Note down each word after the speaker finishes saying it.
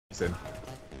Sin.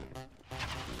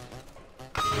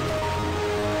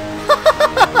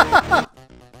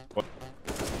 What?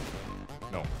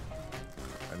 No.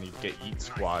 I need to get Eat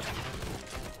Squad.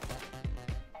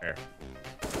 There.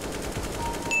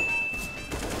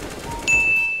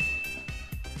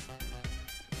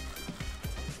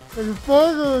 The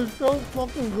burger is so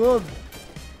fucking good.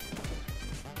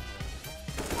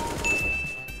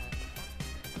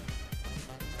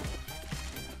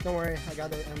 Don't worry, I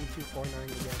got an M249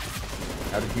 again.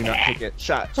 How did you not take it?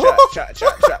 Shot.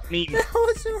 Me. That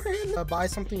was so random. Buy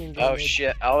something and go Oh mid.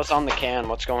 shit, I was on the can.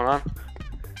 What's going on?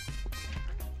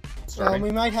 Sorry. We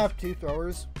might have 2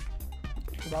 throwers.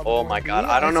 Oh my god,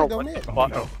 I don't know what mid. the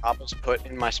fuck I was put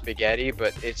in my spaghetti,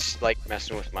 but it's like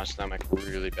messing with my stomach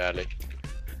really badly.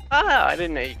 Ah, I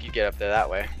didn't know you could get up there that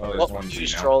way. Oh, there's Well, one G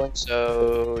who's now. trolling,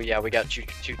 so yeah, we got two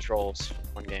trolls,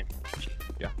 one game.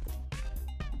 Yeah.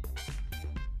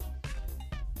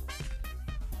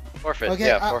 Forfeit, Okay,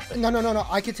 yeah, forfeit. no,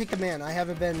 I can take the man. I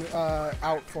haven't been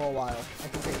out for a while. I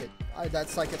can take it.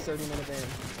 That's like a 30-minute ban.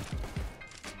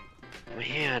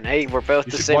 Man, hey, we're both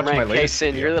You the should same watch my rank. Hey, latest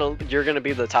Sin, video. you're gonna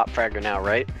be the top fragger now,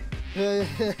 right? We'll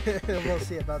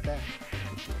see about that.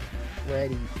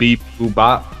 Ready. Beep boo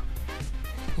bop.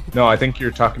 No, I think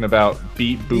you're talking about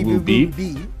beep boo boo beep.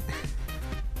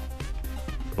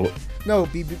 Oh. No,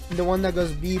 the one that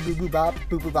goes bee boo boo bop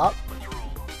boo boo bop.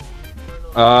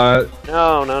 No.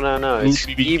 It's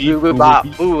Beep, beep, bee beep, boo boo boo, bop,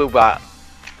 beep. boo boo bop.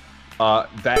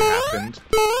 That happened.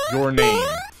 Your name.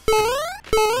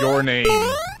 Your name.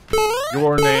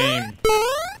 Your name.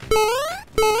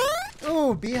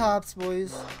 Oh, bee hops,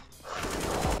 boys.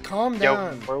 Calm Yo,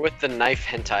 down. we're with the Knife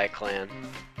Hentai Clan.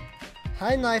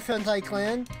 Hi, Knife Hentai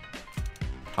Clan.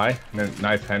 Hi,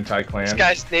 Knife Hentai Clan. This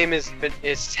guy's name is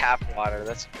Tapwater.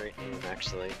 That's a great name,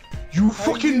 actually. You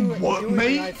How fucking you what, doing,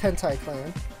 mate? Knife Hentai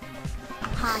Clan.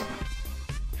 Hi.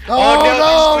 Oh,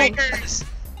 no, these squeakers!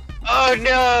 Oh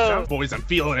no! Boys, I'm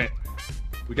feeling it.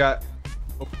 We got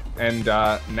and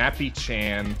Nappy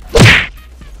Chan,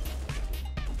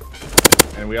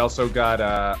 and we also got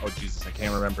oh Jesus, I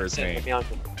can't remember his Sin, name. put me on.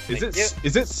 Is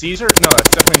it Caesar? No, that's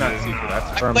definitely not Caesar.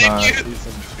 That's from blame you.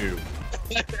 season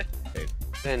 2.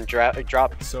 Then drop.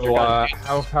 So your gun.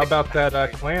 how about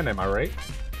that clan? Am I right?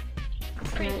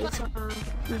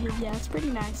 Yeah, it's pretty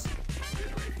nice.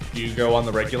 Do you go on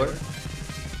the regular?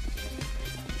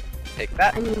 Take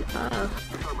that. I mean,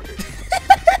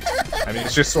 I mean,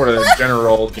 it's just sort of a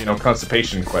general,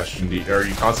 constipation question. Are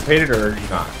you constipated or are you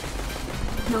not?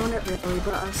 no, not really,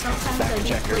 but sometimes I do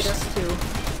checkers. play us too.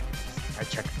 I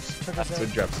check. Check us Good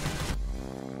out. job.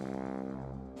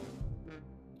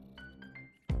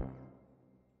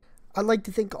 I'd like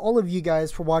to thank all of you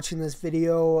guys for watching this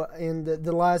video, and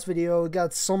the last video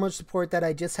got so much support that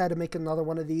I just had to make another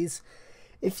one of these.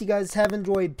 If you guys have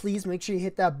enjoyed, please make sure you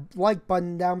hit that like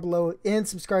button down below and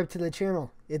subscribe to the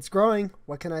channel. It's growing,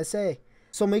 what can I say?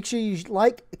 So make sure you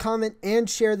like, comment, and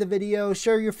share the video.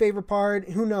 Share your favorite part,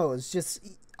 who knows? Just,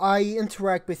 I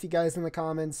interact with you guys in the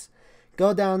comments.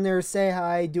 Go down there, say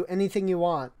hi, do anything you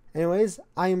want. Anyways,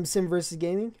 I am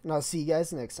SinVsGaming, and I'll see you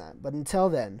guys next time. But until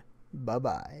then,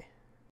 bye-bye.